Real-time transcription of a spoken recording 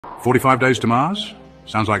45 days to Mars?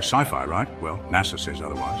 Sounds like sci-fi, right? Well, NASA says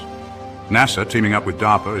otherwise. NASA, teaming up with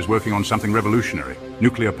DARPA, is working on something revolutionary: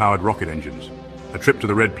 nuclear-powered rocket engines. A trip to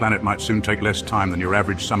the Red Planet might soon take less time than your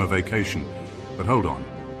average summer vacation. But hold on.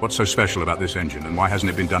 What's so special about this engine, and why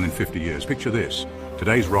hasn't it been done in 50 years? Picture this.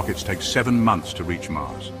 Today's rockets take 7 months to reach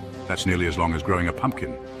Mars. That's nearly as long as growing a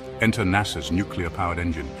pumpkin. Enter NASA's nuclear-powered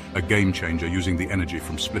engine, a game-changer using the energy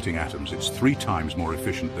from splitting atoms. It's 3 times more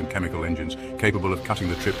efficient than chemical engines, capable of cutting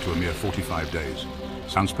the trip to a mere 45 days.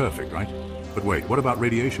 Sounds perfect, right? But wait, what about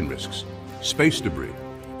radiation risks? Space debris.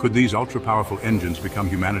 Could these ultra-powerful engines become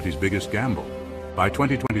humanity's biggest gamble? By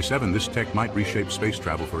 2027, this tech might reshape space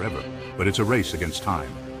travel forever, but it's a race against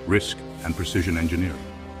time, risk, and precision engineering.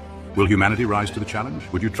 Will humanity rise to the challenge?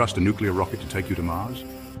 Would you trust a nuclear rocket to take you to Mars?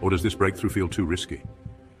 Or does this breakthrough feel too risky?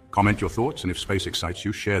 Comment your thoughts, and if space excites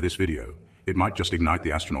you, share this video. It might just ignite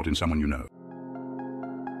the astronaut in someone you know.